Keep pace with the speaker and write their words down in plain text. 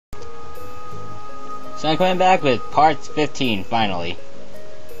So I'm coming back with part 15, finally.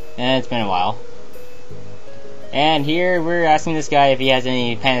 And it's been a while. And here we're asking this guy if he has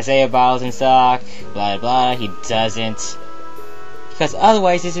any Panacea bottles in stock, blah blah, he doesn't. Because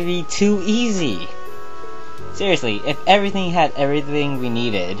otherwise this would be too easy. Seriously, if everything had everything we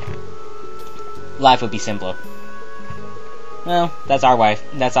needed, life would be simpler. Well, that's our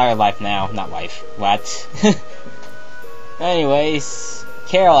life now, not wife. What? Anyways,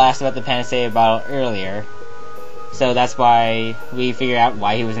 Carol asked about the Panacea bottle earlier, so that's why we figured out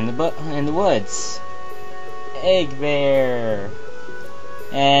why he was in the woods. Eggbear,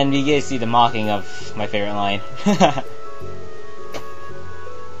 and we get to see the mocking of my favorite line.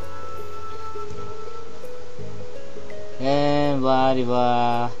 And blah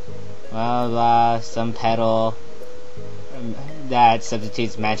blah blah blah. Some pedal that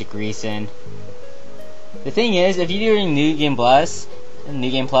substitutes magic reason. The thing is, if you're doing New Game Plus,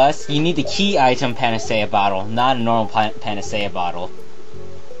 you need the key item Panacea Bottle, not a normal Panacea Bottle.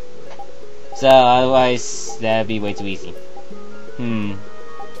 So otherwise, that'd be way too easy. Oh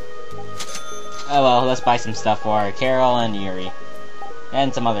well, let's buy some stuff for Carol and Yuri.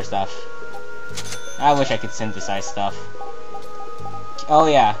 And some other stuff. I wish I could synthesize stuff. Oh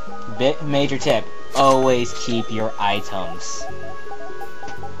yeah, major tip. Always keep your items.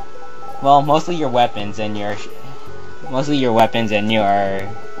 Well, mostly your weapons and your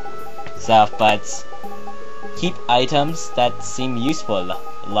stuff, but keep items that seem useful,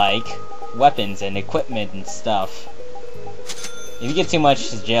 like weapons and equipment and stuff. If you get too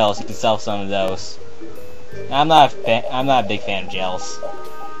much gels, you can sell some of those. I'm not a big fan of gels.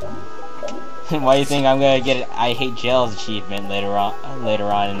 Why do you think I'm gonna get an I Hate Gels achievement later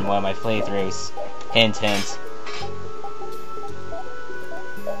on in one of my playthroughs? Hint, hint.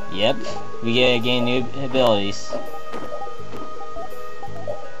 Yep, we get to gain new abilities.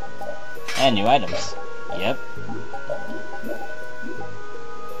 And new items. Yep.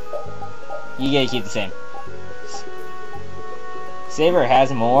 You gotta keep the same. Saber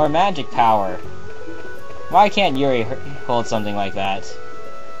has more magic power. Why can't Yuri hold something like that?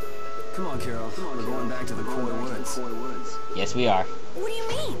 Come on, Carol. We're going back to the Koi Woods. Yes, we are. What do you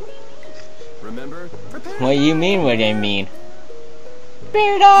mean? Remember? What do you mean? What do I mean?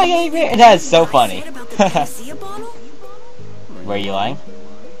 Bear dog, Eggbear. That's so funny. Were you lying?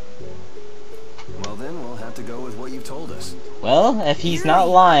 Well, then we'll have to go with what you've told us. Well, if he's not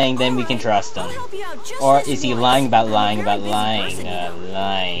lying, then we can trust him. Or is he lying about lying about lying?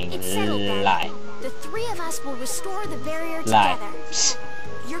 Lie. The three of us will restore the barrier together.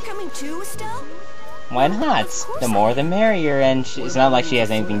 You're coming too, Estelle? Why not? The more the merrier, and it's not like she has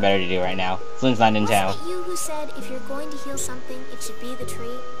anything better to do right now. Flynn's not in town. Wasn't it you who said if you're going to heal something, it should be the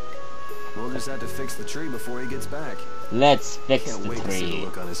tree? We'll just have to fix the tree before he gets back. Let's fix Can't the wait to see the tree.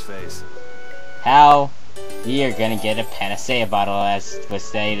 look on his face. How? We are gonna get a Panacea Bottle, as was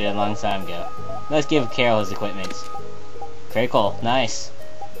stated a long time ago. Let's give Carol his equipment. Critical, nice.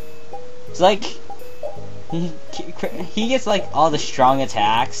 It's like he gets like all the strong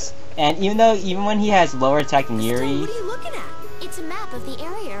attacks, and even when he has lower attack than Yuri. What are you looking at? It's a map of the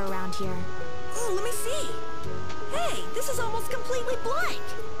area around here. Oh, let me see. Hey, this is almost completely blank.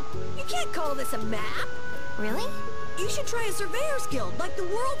 You can't call this a map. Really? You should try a surveyor's guild like the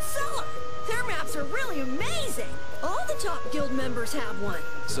World Cellar. Their maps are really amazing. All the top guild members have one.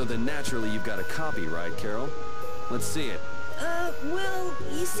 So then naturally you've got a copy, right, Carol? Let's see it. Well,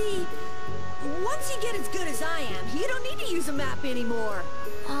 you see, once you get as good as I am, you don't need to use a map anymore.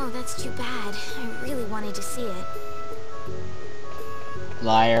 Oh, that's too bad. I really wanted to see it.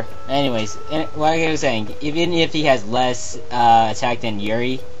 Liar. Anyways, like I was saying, even if he has less attack than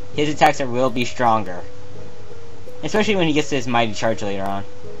Yuri, his attacks will be stronger. Especially when he gets to his mighty charge later on.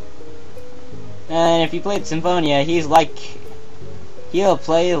 And if you played Symphonia, he'll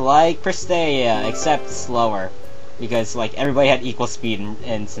play like Panacea, except slower. Because, like, everybody had equal speed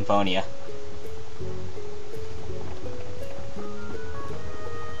in Symphonia.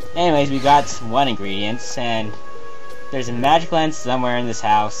 Anyways, we got one ingredient, and there's a magic lens somewhere in this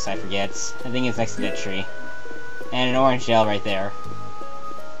house, I forget. I think it's next to that tree. And an orange gel right there.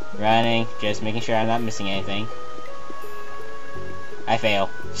 Running, just making sure I'm not missing anything. I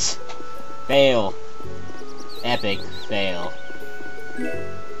fail. Fail. Epic fail.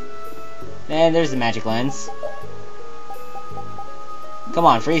 And there's the magic lens. Come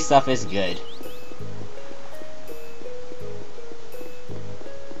on, free stuff is good.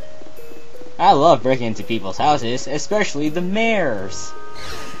 I love breaking into people's houses, especially the mayor's.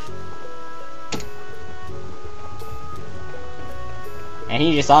 And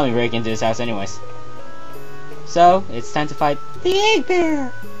he just saw me break into his house anyways. So, it's time to fight the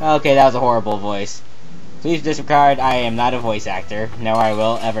Eggbear! Okay, that was a horrible voice. Please disregard, I am not a voice actor, nor I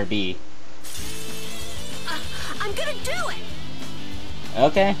will ever be. I'm gonna do it!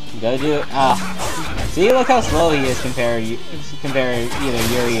 Okay, go do it. See, look how slow he is compared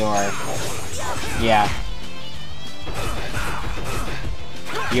either Yuri or... Yeah.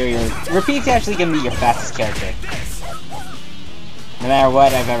 Yuri or... Repeat's actually gonna be your fastest character. No matter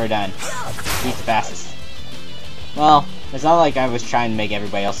what I've ever done. He's the fastest. Well, it's not like I was trying to make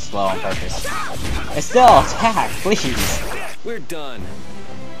everybody else slow on purpose. Estelle, attack, please! We're done.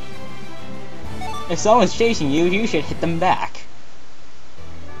 If someone's chasing you, you should hit them back.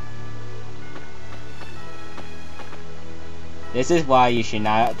 This is why you should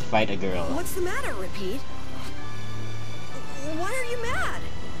not fight a girl. What's the matter, Repeat? Why are you mad?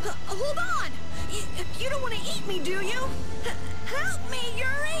 Hold on! You don't want to eat me, do you? Help me,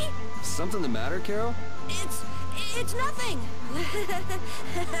 Yuri! Something the matter, Carol? It's nothing.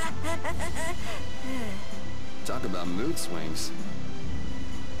 Talk about mood swings.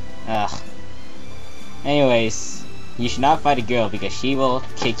 Ugh. Anyways, you should not fight a girl because she will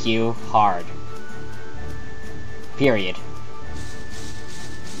kick you hard. Period.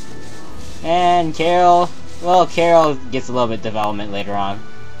 And Carol, well, Carol gets a little bit of development later on.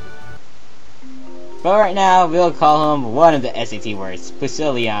 But right now, we'll call him one of the SAT words,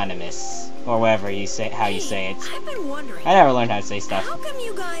 pusillanimous, or whatever you say, how you say it. I've been wondering. I never learned how to say stuff. How come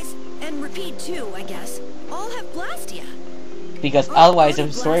you guys, and Repeat too, I guess, all have Blastia? Because otherwise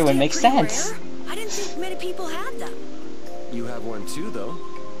the story would make sense. Rare? I didn't think many people had them. You have one too, though.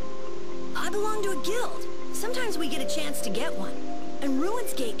 I belong to a guild. Sometimes we get a chance to get one. And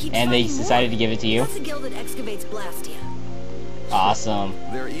Ruins Gate keeps And they finding decided more. to give it to you? That's a guild that excavates Blastia. Awesome.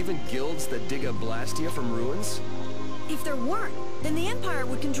 There are even guilds that dig up Blastia from ruins? If there weren't, then the Empire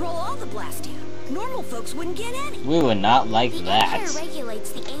would control all the Blastia. Normal folks wouldn't get any. We would not like The that. Empire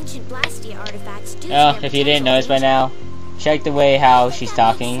regulates the ancient Blastia artifacts due to Oh, their if you didn't potential notice by now, check the way how she's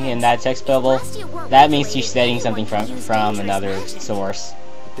talking in that text bubble. That means she's stating something from another source.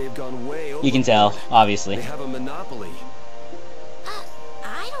 They've gone way over. You can tell, obviously. They have a monopoly.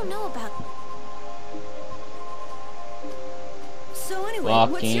 I don't know about... So anyway,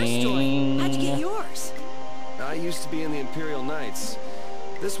 what's your story? How'd you get yours? I used to be in the Imperial Knights.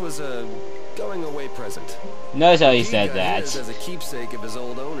 This was a going-away present. Notice how he He said got his that. as a keepsake of his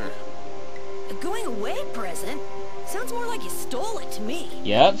old owner. A going away present? Sounds more like you stole it to me.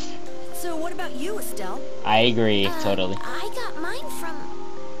 Yep, So what about you, Estelle? I agree, totally. I got mine from...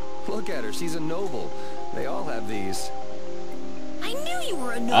 Look at her, she's a noble. They all have these. I knew you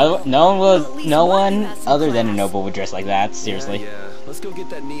were a noble. No one Well, at will, least no one in one that other than a class. noble would dress like that, seriously. Yeah. Let's go get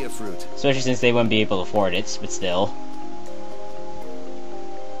that Nia fruit. Especially since they wouldn't be able to afford it, but still.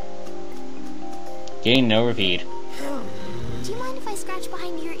 Getting no repeat. Do you mind if I scratch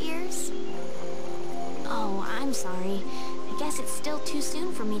behind your ears? Oh, I'm sorry. I guess it's still too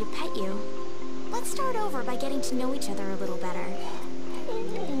soon for me to pet you. Let's start over by getting to know each other a little better.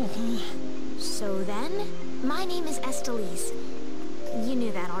 So then, my name is Estelise. You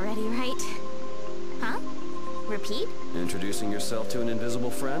knew that already, right? Huh? Repeat? Introducing yourself to an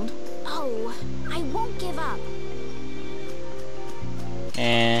invisible friend? Oh, I won't give up.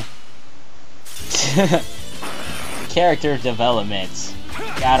 Eh. Character development.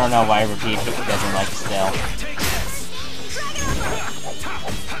 I don't know why Repeat doesn't like Estelle.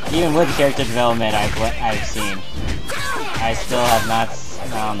 Even with the character development I've seen, I still have not.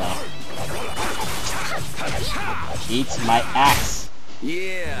 I don't know. Eat my axe.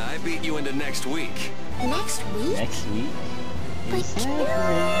 Yeah, I beat you into next week. Next week? Next week. But Exactly.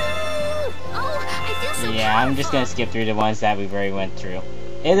 oh, I feel so Yeah, I'm just gonna skip through the ones that we've already went through.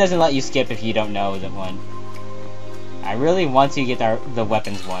 It doesn't let you skip if you don't know the one. I really want to get the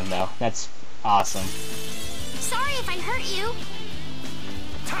weapons one though. That's awesome. Sorry if I hurt you.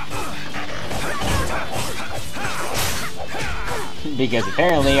 Because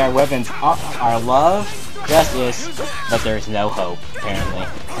apparently our weapons are love, justice, but there's no hope. Apparently,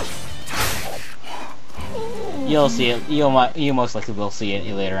 you'll see it. You most likely will see it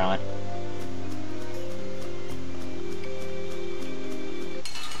later on.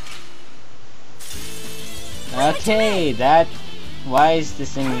 Okay, that. Why is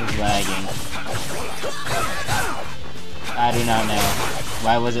this thing lagging? I do not know.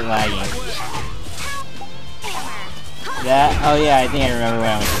 Why was it lagging? That. Oh yeah, I think I remember when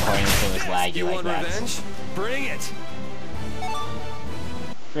I was recording this. It was laggy You like want that. revenge? Bring it.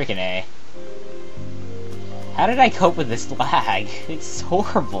 Freaking A. How did I cope with this lag? It's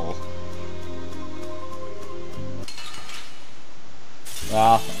horrible.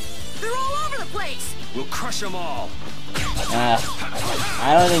 Well, They're all over the place. We'll crush them all.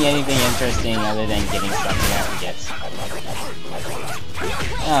 I don't think anything interesting other than getting stuff he never gets.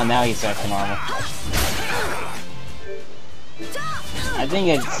 Oh, now he's back to normal.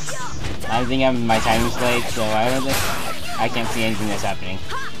 My timing's late, so I can't see anything that's happening.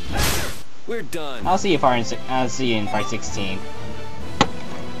 We're done. I'll see you in part 16.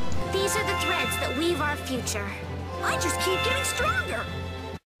 These are the threads that weave our future. I just keep getting stronger.